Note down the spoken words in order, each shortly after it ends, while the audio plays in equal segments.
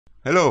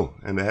Hello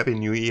and a happy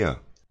new year.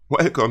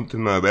 Welcome to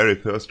my very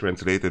first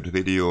translated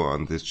video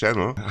on this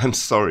channel. I'm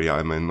sorry,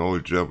 I'm an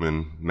old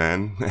German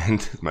man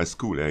and my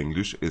school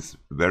English is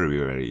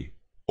very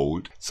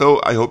old.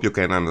 So I hope you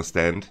can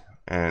understand,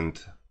 and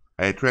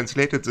I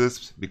translated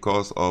this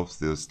because of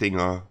the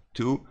Stinger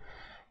 2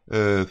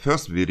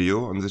 first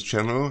video on this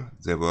channel.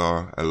 There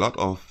were a lot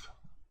of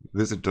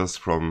visitors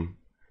from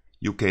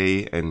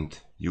UK and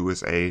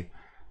USA,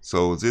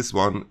 so this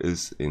one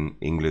is in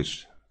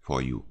English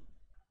for you.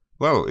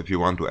 Well, if you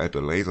want to add a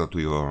laser to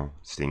your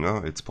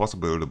Stinger, it's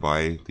possible to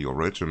buy the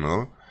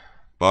original,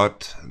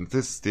 but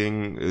this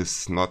thing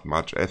is not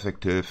much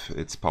effective.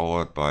 It's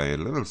powered by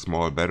little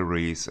small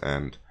batteries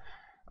and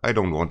I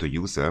don't want to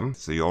use them.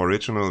 The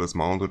original is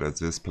mounted at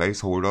this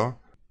placeholder,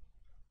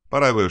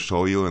 but I will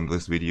show you in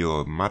this video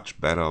a much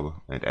better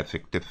and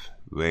effective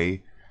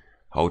way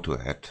how to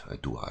add a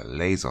dual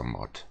laser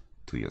mod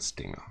to your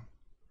Stinger.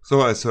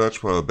 So I searched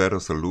for a better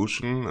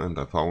solution and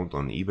I found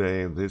on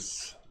eBay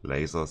this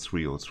Laser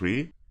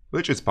 303,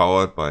 which is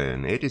powered by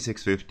an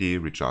 8650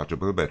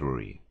 rechargeable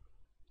battery.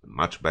 A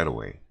much better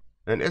way.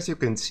 And as you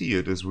can see,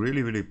 it is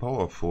really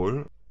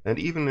powerful, and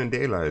even in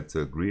daylight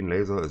the green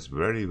laser is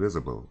very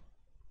visible.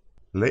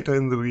 Later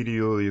in the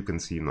video you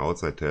can see an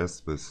outside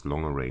test with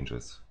longer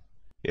ranges.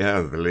 Yeah,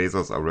 the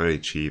lasers are very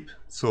cheap,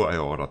 so I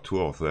ordered 2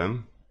 of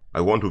them.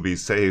 I want to be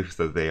safe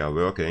that they are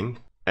working,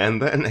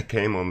 and then I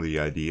came on the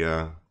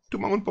idea to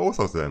mount both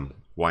of them.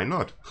 Why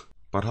not?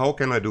 But how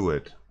can I do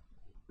it?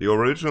 The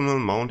original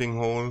mounting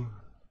hole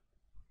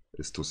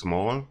is too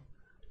small.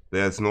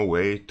 There's no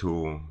way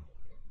to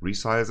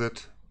resize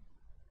it,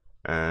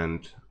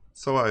 and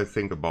so I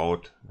think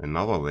about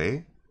another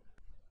way.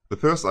 The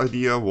first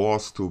idea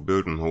was to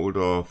build an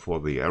holder for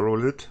the arrow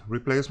lid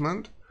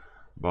replacement,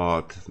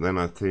 but then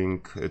I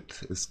think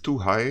it is too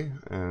high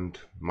and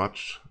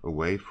much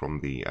away from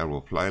the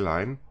arrow fly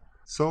line,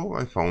 so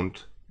I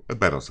found a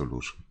better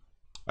solution.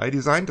 I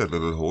designed a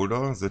little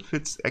holder that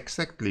fits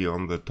exactly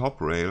on the top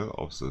rail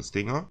of the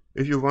Stinger.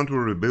 If you want to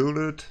rebuild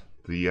it,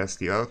 the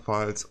STL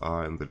files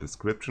are in the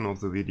description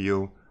of the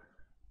video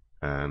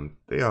and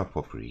they are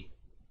for free.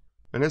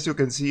 And as you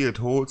can see, it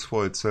holds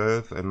for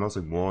itself and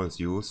nothing more is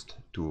used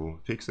to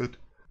fix it.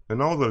 And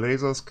now the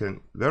lasers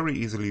can very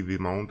easily be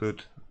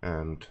mounted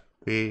and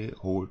they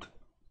hold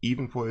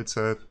even for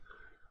itself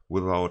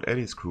without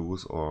any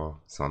screws or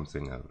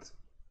something else.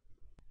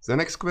 The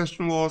next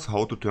question was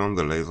how to turn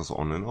the lasers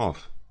on and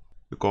off,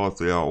 because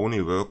they are only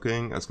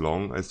working as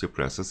long as you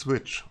press a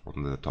switch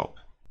on the top.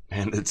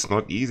 And it's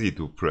not easy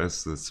to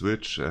press the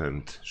switch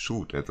and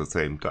shoot at the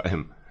same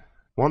time.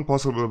 One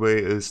possible way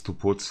is to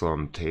put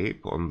some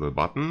tape on the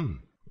button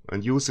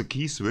and use a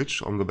key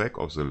switch on the back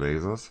of the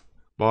lasers,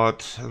 but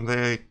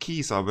the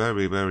keys are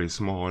very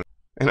small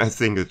and I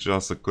think it's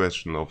just a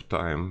question of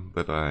time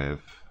that I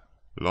have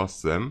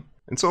lost them,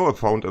 and so I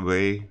found a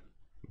way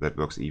that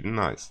works even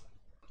nice.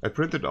 I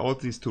printed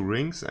out these 2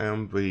 rings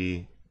and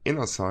the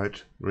inner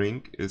side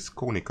ring is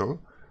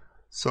conical,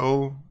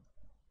 so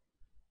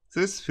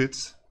this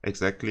fits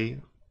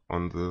exactly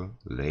on the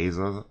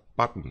laser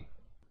button.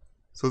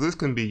 So this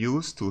can be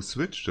used to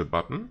switch the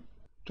button.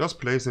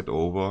 Just place it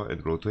over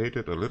and rotate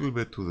it a little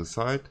bit to the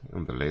side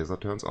and the laser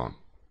turns on.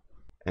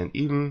 And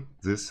even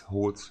this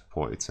holds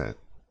for itself.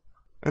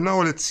 And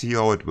now let's see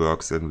how it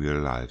works in real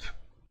life.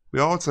 We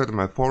are outside in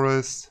my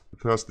forest. The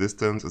first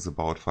distance is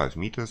about 5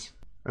 meters.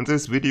 And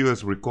this video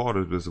is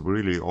recorded with a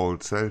really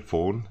old cell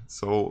phone,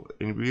 so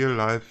in real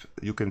life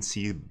you can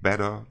see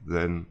better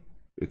than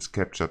it's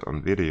captured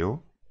on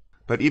video.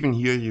 But even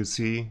here you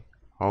see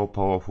how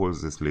powerful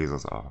these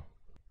lasers are.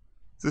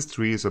 This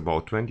tree is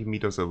about 20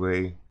 meters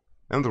away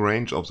and the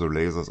range of the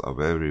lasers are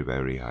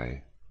very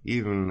high.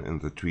 Even in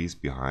the trees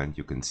behind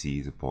you can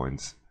see the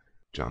points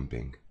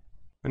jumping.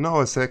 And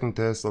now a second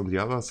test on the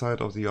other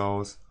side of the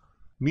house.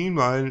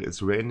 Meanwhile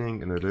it's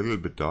raining and a little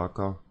bit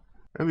darker.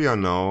 And we are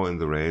now in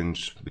the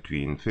range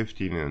between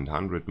 15 and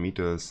 100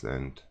 meters,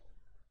 and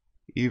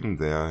even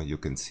there you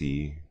can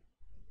see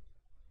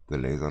the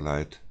laser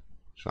light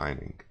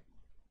shining.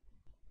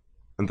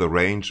 And the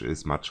range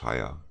is much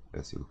higher,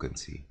 as you can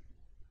see.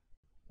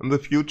 In the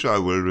future I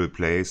will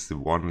replace the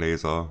one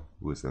laser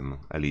with an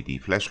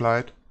LED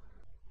flashlight,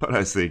 but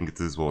I think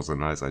this was a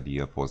nice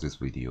idea for this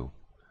video.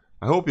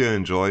 I hope you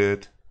enjoy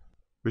it.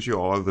 Wish you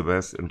all the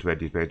best in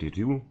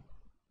 2022.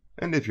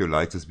 And if you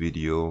like this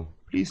video,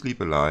 please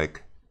leave a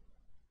like,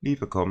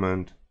 leave a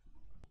comment,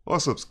 or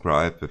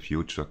subscribe for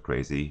future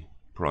crazy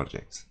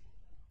projects.